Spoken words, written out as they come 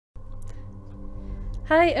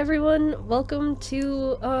Hi everyone, welcome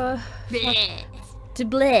to Five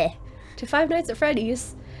Nights at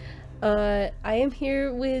Freddy's. I am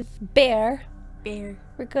here with Bear.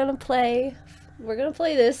 We're gonna play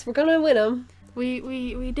this. We're gonna win them.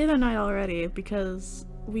 We did a night already because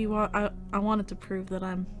I wanted to prove that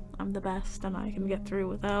I'm the best and I can get through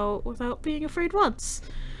without being afraid once.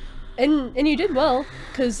 And you did well,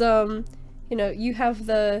 cause you know, you have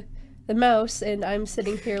the mouse and I'm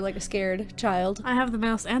sitting here like a scared child. I have the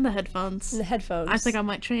mouse and the headphones. And the headphones. I think I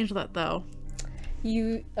might change that though.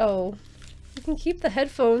 You can keep the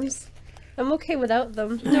headphones. I'm okay without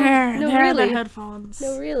them. No, They're really. the headphones.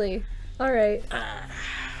 No, really. All right.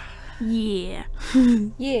 Yeah.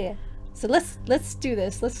 Yeah. So let's do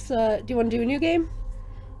this. Let's do you want to do a new game?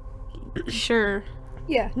 Sure.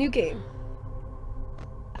 Yeah, new game.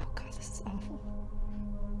 Oh god, this is awful.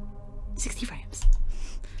 60 frames.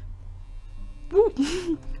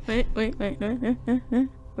 Wait.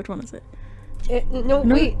 Which one is it? No,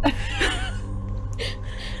 wait.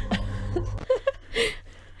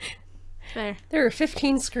 There. There were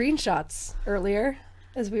 15 screenshots earlier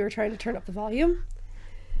as we were trying to turn up the volume.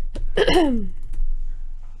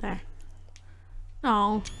 There.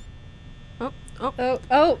 Oh.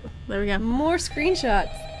 Oh. There we go. More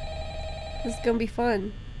screenshots. This is gonna be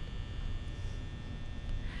fun.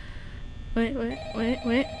 Wait.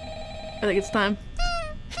 I think it's time.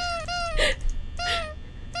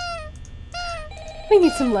 We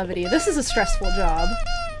need some levity. This is a stressful job.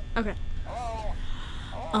 Okay.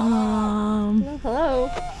 Hello. I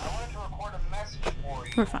wanted to record a message for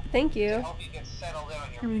you. We're fine. Thank To you. help you get settled in on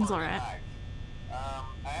your Everything's first alright. night.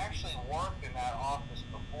 I actually worked in that office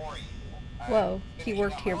before you. Whoa, he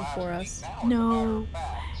worked here before us. No.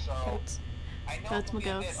 So Goats. I know That's it my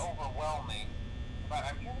can be a bit ghost. overwhelming, but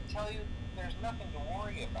I'm here to tell you there's nothing to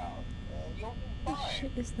worry about. You'll be What fine.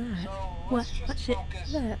 shit is that? So What? let's just What shit?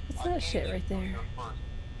 focus What's on that shit getting right through there? your first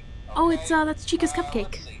week, Oh, okay? it's that's Chica's Let's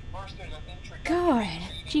cupcake. see. First, there's an introductory God. reading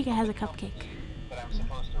Chica has a cupcake. that I'm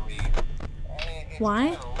supposed to read. It's Why?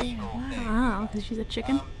 kind of a legal Yeah, why? thing. Oh, because she's a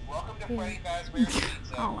chicken? Welcome to Yeah. Freddy Fazbear's Pizza,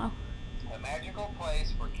 Oh well. a magical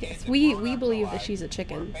place for kids Yes, and we grown-ups believe that alike, she's a where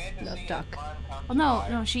chicken, fantasy not and duck. fun come Oh to no, life.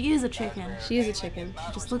 no, she is a chicken. Fazbear's She is a payment chicken. not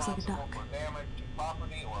She just looks like a responsible duck. for damage to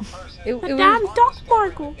property or person. It A was- damn Upon duck, discovery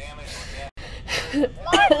Michael. that damage or death occurred, the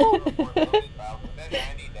report will be filed within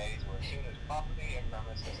 90 days or as soon as property and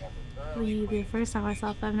premises have been thoroughly The first time I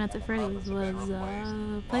saw Five Nights at Freddy's was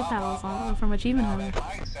Play Pals from Achievement Hunter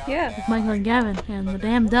Yeah, with Michael and Gavin and the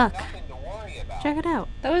damn duck. nothing to worry about. Check it out.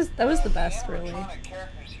 that was the best, really. Animatronic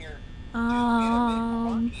characters here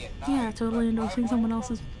Yeah, totally endorsing someone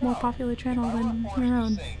else's more popular channel than your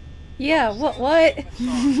own. Yeah, what?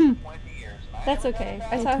 That's okay.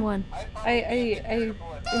 It's one. I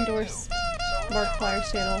endorse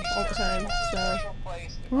Markiplier's channel all the time, so.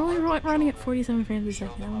 We're only running at 47 frames a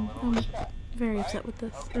second. I'm very upset with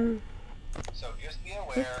this. So just be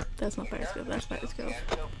aware, That's not Periscope, that's Periscope. begin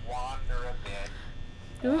to wander a bit.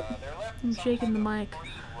 Oop, They're left I'm in some shaking kind the of mic.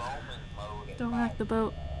 free-roaming mode at Don't night. rock the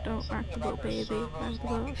boat. Don't rock the boat, baby. Rock the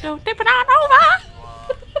boat. Servos Don't tip it on over!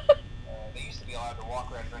 They used to be allowed to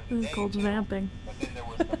walk around during the This is day, called too, vamping. but then there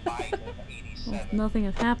was the bite of Well, 87. nothing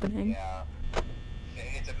is happening. Yeah.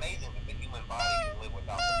 It's amazing that the human body can live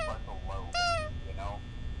without the frontal lobe, you know?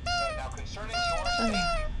 Now, concerning your safety,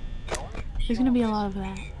 the only There's gonna be a real lot of risk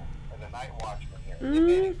that. to you as a night watchman here,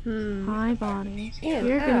 Mm-hmm. Hi, Bonnie. And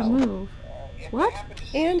You're how? gonna move. if What? they happen to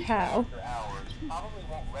see And you how? after hours, probably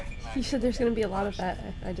won't recognize You said there's gonna be a lot of person.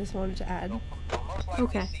 that. I just wanted to add. They'll most likely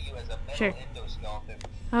Okay. see you as a metal Sure. endoskeleton,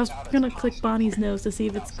 I was not as gonna a click monster. Bonnie's nose to see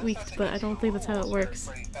if it Now, since squeaked, that's but I against don't the think that's how it rules, works.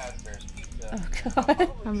 Freddy Fazbear's Pizza, Oh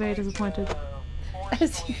god. I'm very disappointed.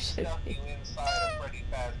 As you should stuff be. you inside a Freddy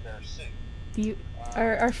Fazbear suit. Do you?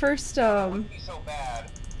 Our first It wouldn't be so bad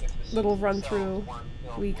if the little suits run themselves through, weren't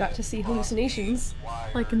filled we got with to see phosphine, hallucinations.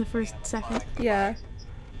 wire, Like in the first second? Yeah.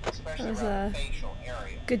 especially That was, around the facial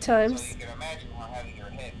area. good So times. you can imagine how having your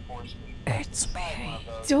head forcefully It's inside me. one of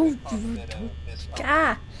those Don't- causes a bit of discomfort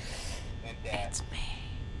Ah! and death. It's me.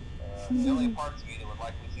 The only parts of you that would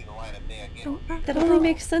likely see the light of day again Don't would be rock That the only boat.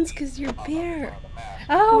 makes sense because you're the Bear. mask.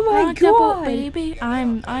 Oh Don't my rock the boat, god! baby.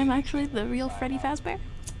 I'm actually the real Freddy Fazbear.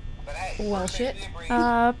 But hey, Well, first shit. things to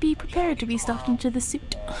agree, Be prepared to be stuffed into the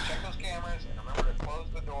suit. check those cameras and remember to close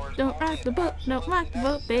the doors Don't only rock the if boat, don't absolutely rock the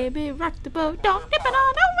boat, necessary. baby. Rock the boat, don't tip it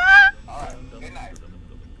on over! Alright, good night.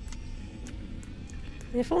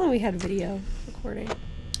 If only we had video recording.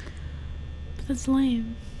 But that's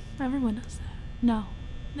lame. Everyone does that. No.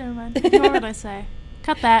 Never mind. Ignore what I say.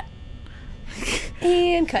 Cut that.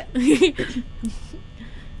 And cut.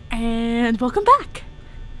 And welcome back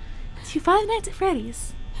to Five Nights at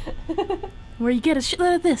Freddy's. where you get a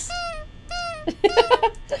shitload of this.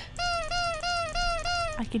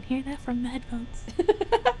 I can hear that from the headphones.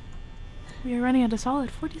 We are running at a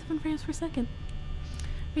solid 47 frames per second.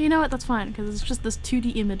 But you know what? That's fine, because it's just this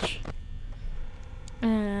 2D image.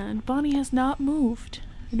 And Bonnie has not moved,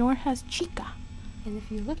 nor has Chica. And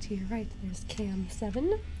if you look to your right, there's cam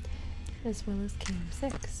 7, as well as cam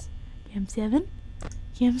 6. Cam 7?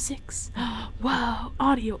 Cam 6. Wow,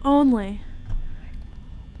 audio only.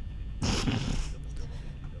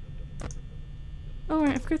 Oh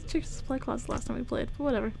right, I forgot to check the supply closet last time we played, but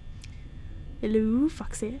whatever. Hello,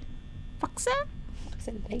 Foxy. Foxy? Fox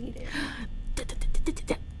invaded.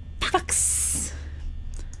 Fox!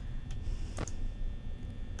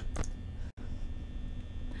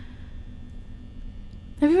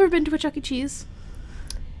 Have you ever been to a Chuck E. Cheese?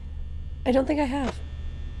 I don't think I have.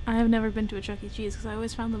 I have never been to a Chuck E. Cheese because I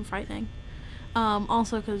always found them frightening.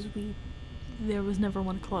 Also because there was never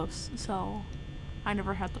one close, so I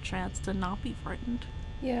never had the chance to not be frightened.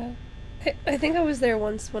 Yeah. I think I was there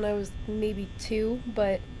once when I was maybe 2,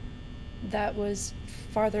 but that was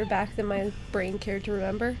farther back than my brain cared to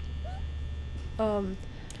remember.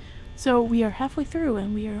 So we are halfway through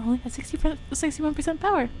and we are only at 61%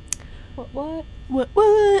 power. What? What?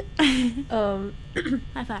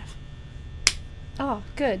 High five. Oh,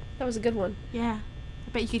 good. That was a good one. Yeah. I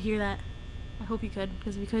bet you could hear that. I hope you could,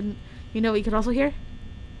 because if you couldn't, you know what you could also hear?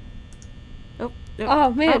 Oh.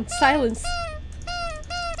 Oh man, silence.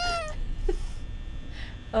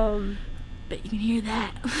 Bet you can hear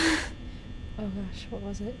that. Oh gosh, what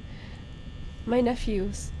was it? My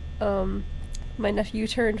nephew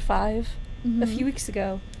turned 5 a few weeks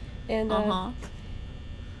ago, and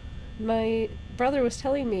my brother was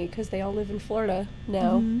telling me, because they all live in Florida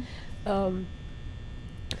now,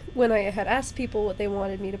 when I had asked people what they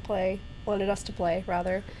wanted us to play,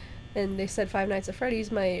 rather, and they said Five Nights at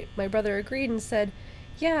Freddy's, my brother agreed and said,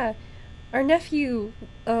 yeah, our nephew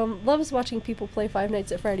loves watching people play Five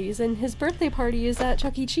Nights at Freddy's, and his birthday party is at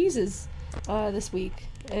Chuck E. Cheese's this week,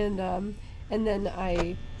 and then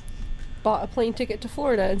I bought a plane ticket to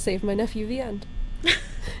Florida and saved my nephew the end.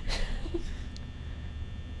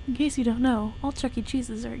 In case you don't know, all Chuck E.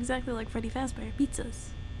 Cheese's are exactly like Freddy Fazbear pizzas.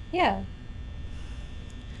 Yeah.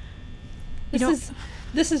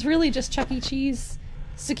 This is really just Chuck E. Cheese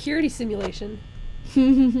security simulation.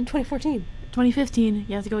 2014. 2015.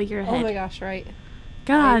 You have to go a year ahead. Oh my gosh, right.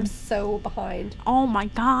 God. I'm so behind. Oh my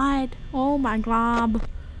god. Oh my glob.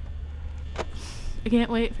 I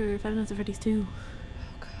can't wait for Five Nights at Freddy's 2.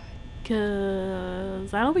 Oh god.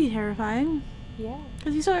 Cause that'll be terrifying. Yeah.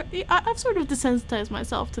 Because I've sort of desensitized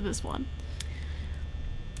myself to this one.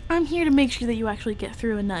 I'm here to make sure that you actually get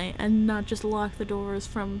through a night and not just lock the doors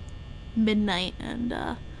from midnight and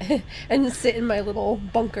and sit in my little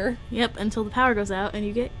bunker. Yep, until the power goes out and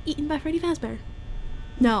you get eaten by Freddy Fazbear.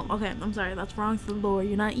 No, okay, I'm sorry, that's wrong for the lore.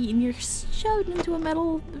 You're not eaten, you're shoved into a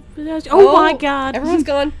metal... Oh my god! Everyone's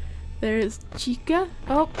gone. There's Chica.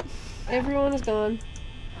 Oh. Everyone is gone.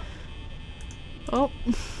 Oh.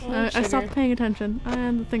 I stopped paying attention,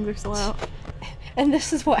 and the things are still out. And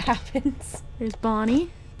this is what happens. There's Bonnie.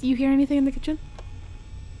 Do you hear anything in the kitchen?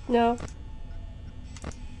 No.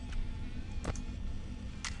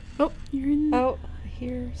 Oh, you're in... Oh, I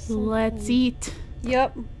hear something. Let's eat.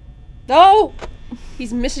 Yep. Oh!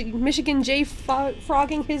 He's Michigan J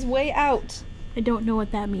frogging his way out. I don't know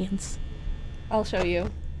what that means. I'll show you.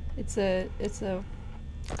 It's a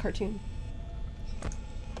cartoon.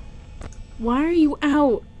 Why are you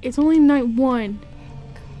out? It's only night 1. Oh,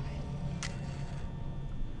 God.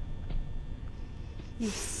 You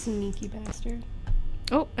sneaky bastard.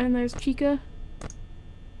 Oh, and there's Chica.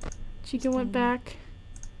 Chica went back.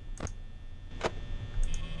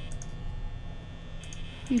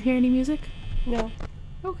 You hear any music? No.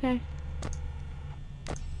 Okay.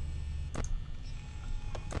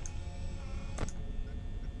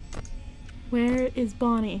 Where is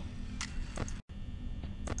Bonnie?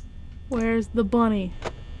 Where's the bunny?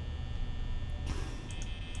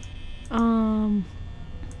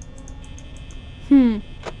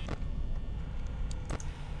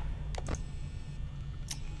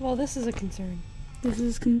 Well, this is a concern. This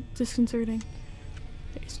is disconcerting.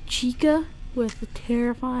 There's Chica with the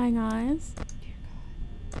terrifying eyes. Dear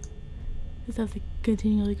God. Just have to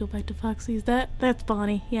continually go back to Foxy's. That's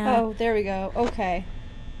Bonnie, yeah. Oh, there we go. Okay.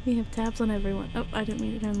 We have tabs on everyone. Oh, I didn't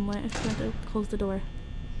mean to turn the light. I just meant to close the door.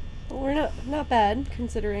 Well, we're not bad,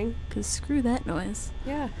 considering. 'Cause screw that noise.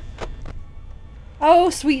 Yeah. Oh,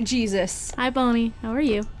 sweet Jesus. Hi, Bonnie. How are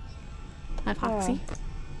you? Hi, Foxy.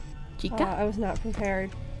 Chica? I was not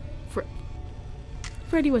prepared.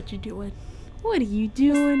 Freddy, what you doing? What are you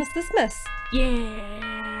doing? What's this mess?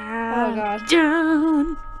 Yeah. Oh god.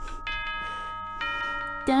 Down.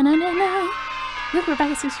 Down, down, down, down. Look, we're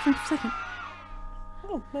back at 60 frames per second.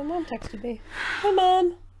 Oh, my mom texted me. Hi,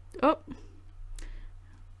 Mom. Oh.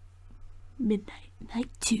 Midnight, night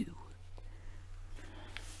 2.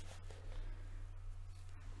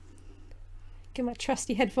 Get my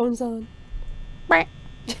trusty headphones on. Brr.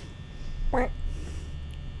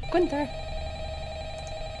 Gunther.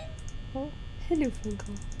 Oh, hello, phone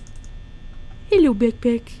call. Hello, Big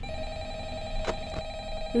Pick.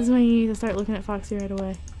 This is when you need to start looking at Foxy right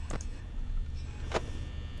away.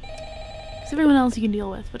 Because everyone else you can deal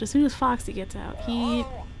with, but as soon as Foxy gets out,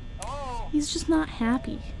 he's just not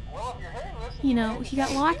happy. You know, he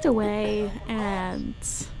got locked away, and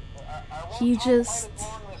he just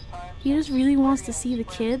really wants to see the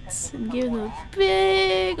kids and give them a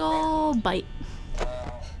big old bite.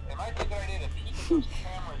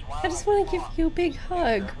 I just want to give you a big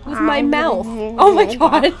hug with my mouth. Oh my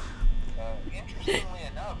god. Interestingly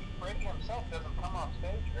enough, Freddy himself doesn't come off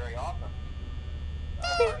stage very often.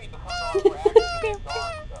 Freddy becomes overactive in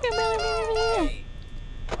songs, though.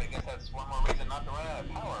 I guess that's one more reason not to run out of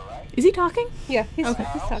power, right? Is he talking? Yeah, he's Okay. I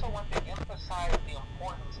he's also talking. want to emphasize the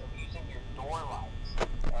importance of using your door lights.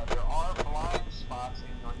 There are blind spots in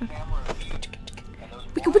your camera view, and those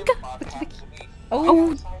Wicca, blind wicca, spots wicca, have wicca. to be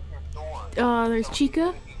Oh. outside your door. There's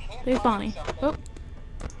Chica. There's Bonnie. Oh, Or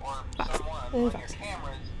someone on your Foxy.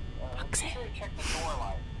 cameras, Foxy. be sure to check the door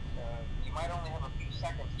light. You might only have a few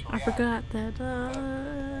seconds to I react. forgot that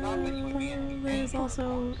there's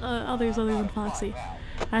also others other than Foxy.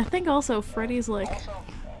 I think also Freddy's like,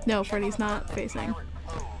 no, Freddy's not facing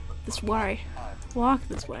this way. Walk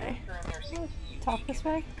this way. Talk this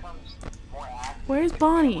way? Where's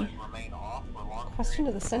Bonnie? Question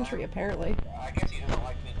of the century, apparently. I guess he doesn't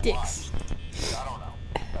like being Dicks. watched. I don't know.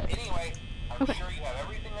 Anyway, I'm Okay. sure you have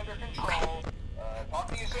everything under control. Talk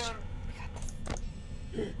to you soon.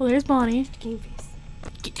 Well, there's Bonnie. Game face.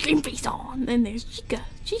 Get your green face on. And there's Chica.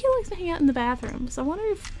 Chica likes to hang out in the bathroom. So I wonder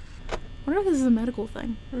if this is a medical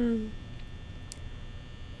thing.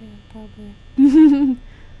 Yeah, probably.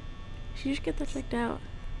 She should get that checked out.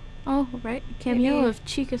 Oh, right. Cameo Maybe. of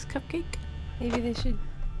Chica's cupcake. Maybe they should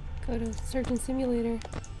go to Surgeon Simulator.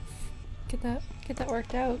 Get that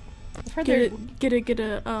worked out. I've heard they're Get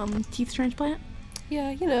a teeth transplant.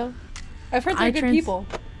 yeah, you know. I've heard they're Eye good trans- people.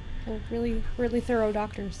 They're really, really thorough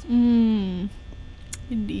doctors. Indeed.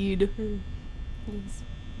 Yes.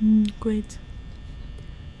 Great.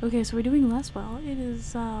 Okay, so we're doing less well. It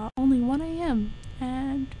is only 1 a.m.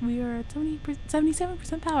 and we are at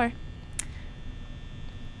 77% power.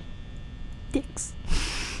 Dicks.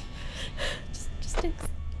 Just sticks.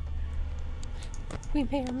 We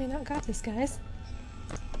may or may not got this, guys.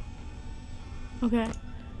 Okay.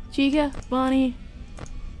 Chica, Bonnie.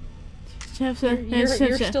 You're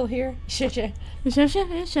still here. Shit.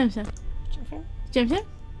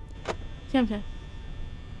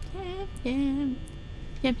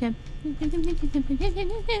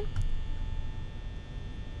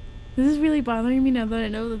 This is really bothering me now that I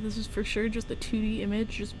know that this is for sure just a 2D image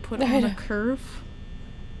just put on a curve.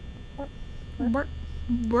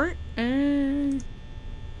 Bert and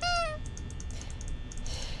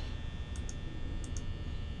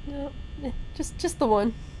No, just the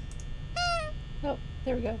one. Oh,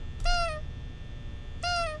 there we go.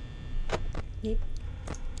 Yep.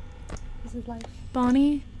 This is life.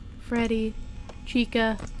 Bonnie, Freddy,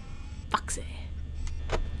 Chica, Foxy.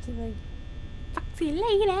 This is like Foxy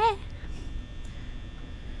lady.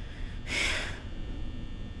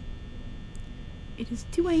 It is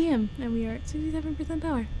 2 a.m. and we are at 67%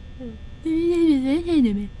 power. And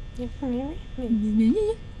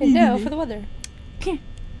now for the weather. Okay.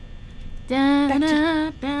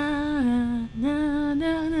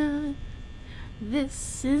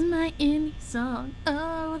 This is my indie song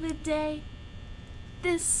of the day.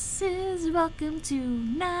 This is Welcome to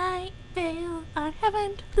Night Vale. I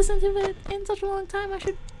haven't listened to it in such a long time. I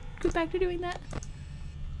should go back to doing that.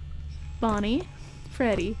 Bonnie,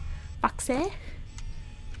 Freddy, Foxy,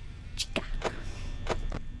 Chica,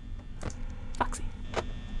 Foxy.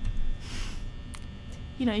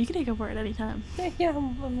 You know, you can take over at any time. Yeah,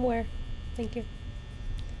 I'm aware. Thank you.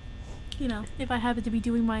 You know, if I happen to be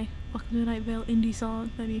doing my Welcome to Night Vale indie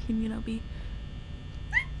song, then you can, you know, be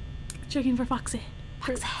checking for Foxy.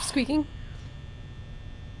 For squeaking.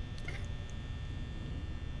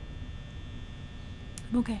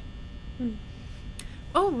 I'm okay.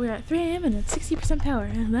 Oh, we're at 3 a.m. and it's 60% power,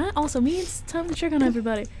 and that also means it's time to check on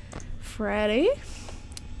everybody. Freddy.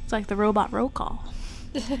 It's like the robot roll call.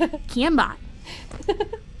 Cambot.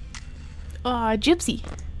 Gypsy.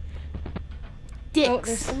 Dicks. Oh,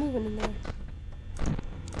 there's some moving in there.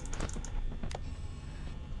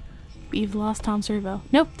 We've lost Tom Servo.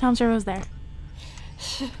 Nope, Tom Servo's there.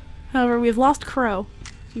 However, we've lost Crow.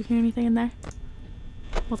 Do you hear anything in there?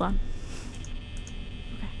 Hold on.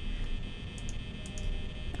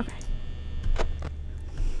 Okay.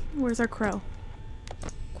 Where's our Crow?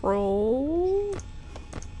 Crow?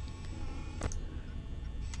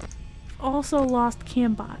 Also lost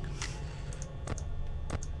Cambot.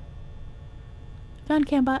 Found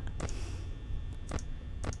Cambot.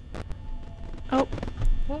 Oh.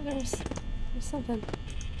 Oh, there's something.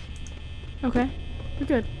 Okay. We're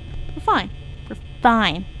good. We're fine. We're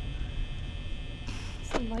fine.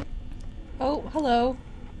 Some light. Oh, hello.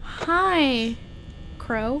 Hi,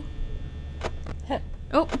 Crow. Heh.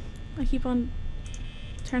 Oh, I keep on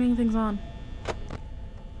turning things on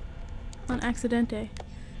accidente.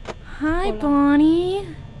 Hi, Hola. Bonnie.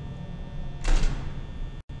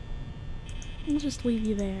 We'll just leave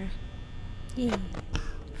you there. Yeah.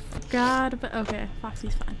 God, but okay,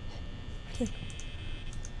 Foxy's fine.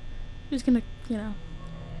 Just gonna, you know,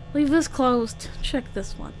 leave this closed. Check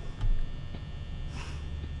this one.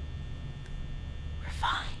 We're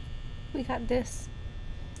fine. We got this.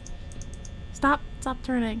 Stop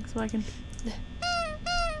turning so I can.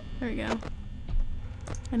 There we go.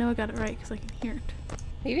 I know I got it right because I can hear it.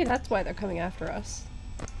 Maybe that's why they're coming after us.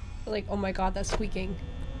 They're like, oh my god, that's squeaking.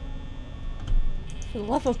 For the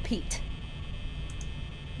love of Pete.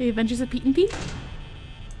 The Adventures of Pete and Pete?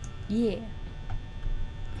 Yeah.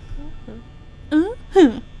 I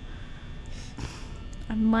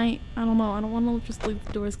don't know, I don't want to just leave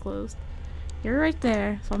the doors closed. You're right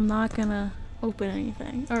there, so I'm not gonna open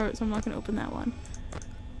anything. Or, so I'm not gonna open that one.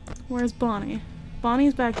 Where's Bonnie?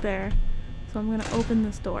 Bonnie's back there, so I'm gonna open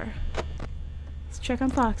this door. Let's check on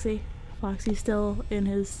Foxy. Foxy's still in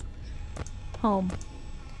his home.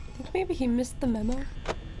 I think maybe he missed the memo.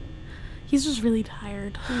 He's just really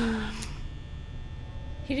tired.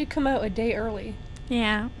 He did come out a day early.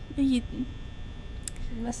 Yeah,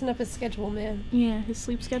 Messing up his schedule, man. yeah, his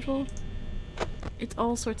sleep schedule. It's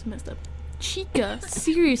all sorts of messed up. Chica,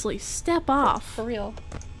 seriously, step off. For real.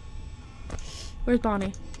 Where's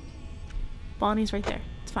Bonnie? Bonnie's right there.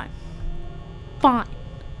 It's fine. Fine.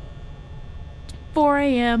 It's 4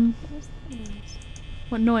 a.m. What was that noise?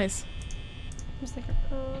 What noise? It was like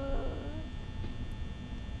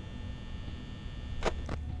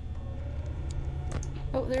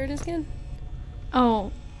Oh, there it is again.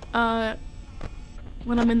 Oh,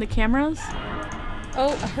 when I'm in the cameras?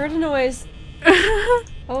 Oh, I heard a noise.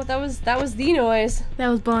 Oh, that was the noise. That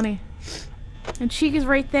was Bonnie. And Chica's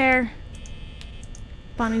right there.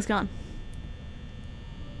 Bonnie's gone.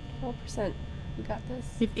 12%. We got this.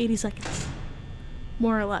 We have 80 seconds.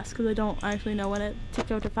 More or less, because I don't actually know when it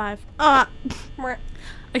ticked over to 5. Ah! Mwah.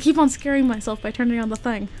 I keep on scaring myself by turning on the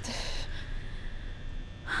thing.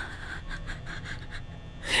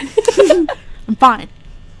 I'm fine.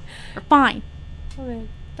 We're fine. Oh man,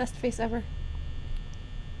 best face ever.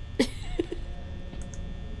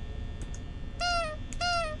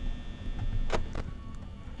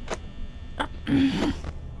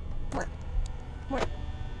 Mwah. Mwah.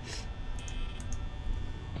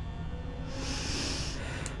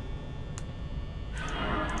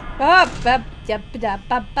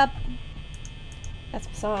 That's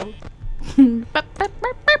my song.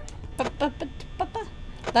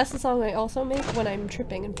 That's the song I also make when I'm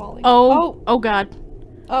tripping and falling. Oh god.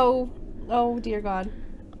 Oh dear God.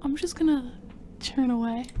 I'm just gonna turn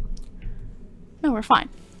away. No, we're fine.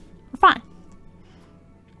 We're fine.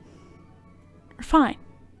 We're fine.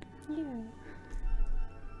 Yeah.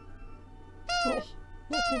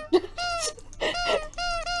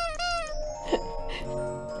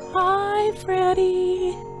 Hi,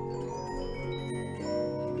 Freddy.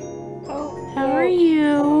 Oh, How are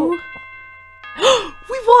you?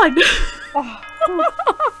 We won!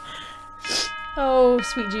 Oh,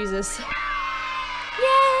 sweet Jesus.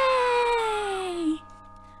 Yay!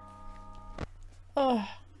 Oh,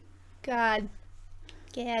 God.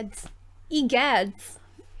 Gads. Egads.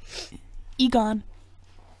 Egon.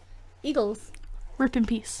 Eagles. Rip in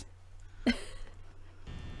peace.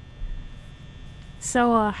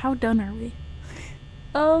 So, how done are we?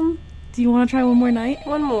 Do you want to try one more night?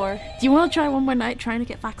 one more. Do you want to try one more night trying to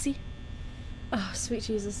get Foxy? Oh, sweet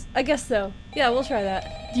Jesus. I guess so. Yeah, we'll try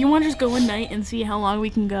that. Do you want to just go one night and see how long we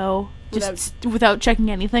can go just without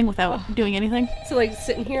checking anything, without doing anything? So, like,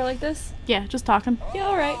 sitting here like this? Yeah, just talking. Yeah,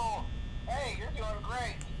 alright. Oh, hey, you're doing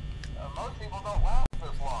great. Most people don't last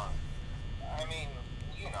this long. I mean,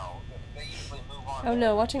 you know, they usually move on. Oh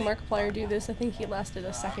no, watching Markiplier do this, I think he lasted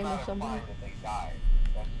a second or something. That they died.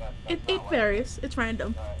 It varies. It's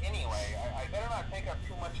random. Anyway, I better not take up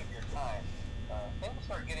too much of your time. Things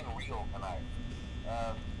are getting real tonight.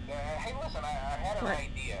 Hey, listen, I had an What?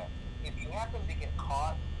 idea. If you happen to get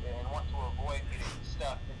caught and want to avoid getting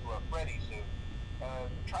stuffed into a Freddy suit,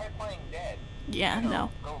 try playing dead. Yeah, You know,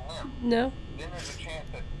 no. Go limp. No? Then there's a chance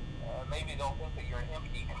that maybe they'll think that you're an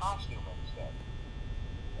empty costume instead.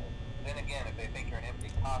 Then again, if they think you're an empty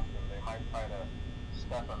costume, they might try to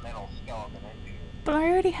stuff a mental skeleton into you. But I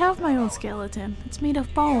already have my own skeleton. It's made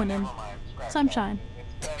of bone and Never mind. Scratch sunshine.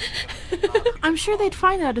 that. It's better to I'm sure they'd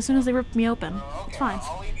find out as soon as they rip me open. Okay, It's fine.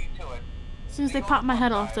 I'll leave you to it. As soon as they pop my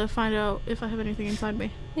head off to find out if I have anything inside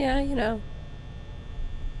me. Yeah, you know.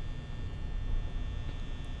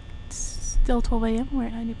 It's still 12 a.m. We're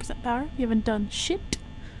at 90% power. We haven't done shit.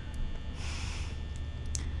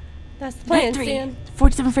 That's the plan, Night 3, Stan.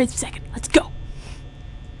 47 frames per second. Let's go.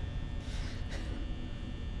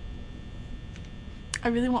 I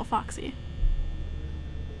really want Foxy.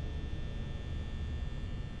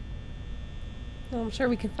 Well, I'm sure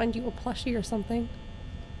we can find you a plushie or something.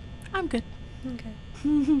 I'm good. Okay.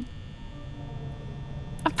 I'm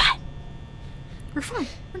fine. We're fine.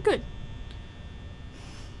 We're good.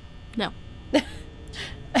 No.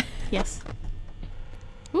 Yes.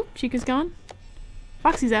 Oop, Chica's gone.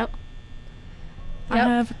 Foxy's out. I Yep.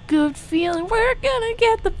 have a good feeling we're gonna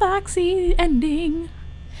get the Foxy ending.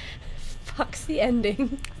 Foxy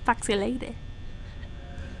ending. Foxy lady.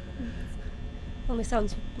 Only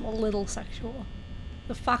sounds a little sexual.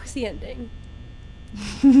 The Foxy ending.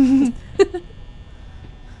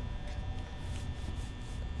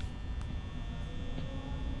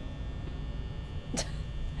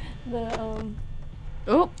 The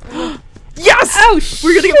Oh. Yes! Oh,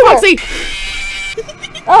 We're gonna get Foxy!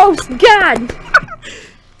 Oh God!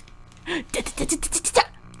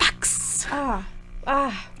 Fox! Ah,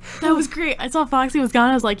 That was great. I saw Foxy was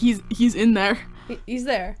gone. I was like, he's in there. he's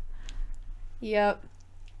there. Yep.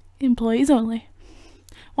 Employees only.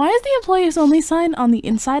 Why is the employees only sign on the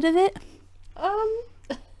inside of it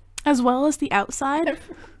as well as the outside?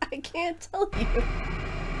 I can't tell you.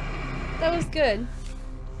 That was good.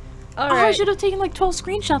 All Oh, I right. should have taken like 12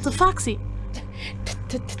 screenshots of Foxy.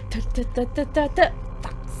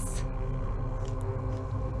 Fox.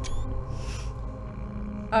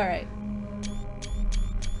 All right.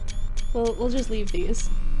 We'll just leave these.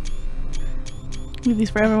 Leave these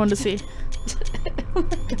for everyone to see. Oh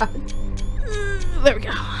my God. There we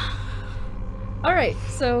go. All right.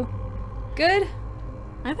 So, good.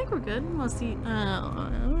 I think we're good. Let's see.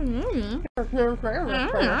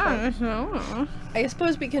 I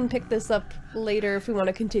suppose we can pick this up later if we want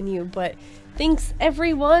to continue, but thanks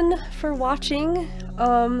everyone for watching.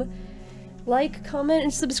 Like, comment,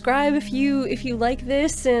 and subscribe if you like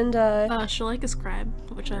this, and She'll like a scribe,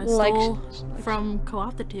 which I Like- stole from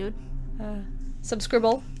Co-optitude.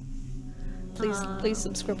 subscribble. Please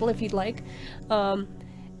subscribble if you'd like.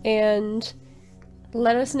 And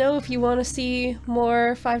let us know if you want to see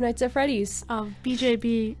more Five Nights at Freddy's. Of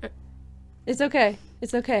BJB, It's okay.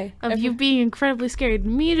 It's okay. of you being incredibly scared,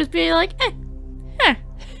 and me just being like,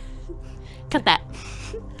 cut that.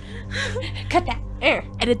 Cut that.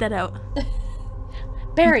 Edit that out.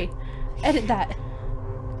 Barry, edit that.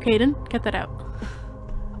 Kaden, cut that out.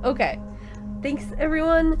 Okay. Thanks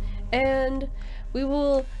everyone, and we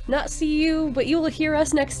will not see you, but you will hear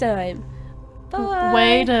us next time. Bye.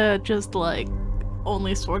 Way to just like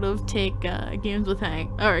only sort of take games with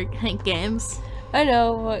Hank games. I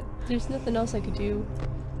know, but there's nothing else I could do.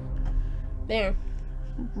 There.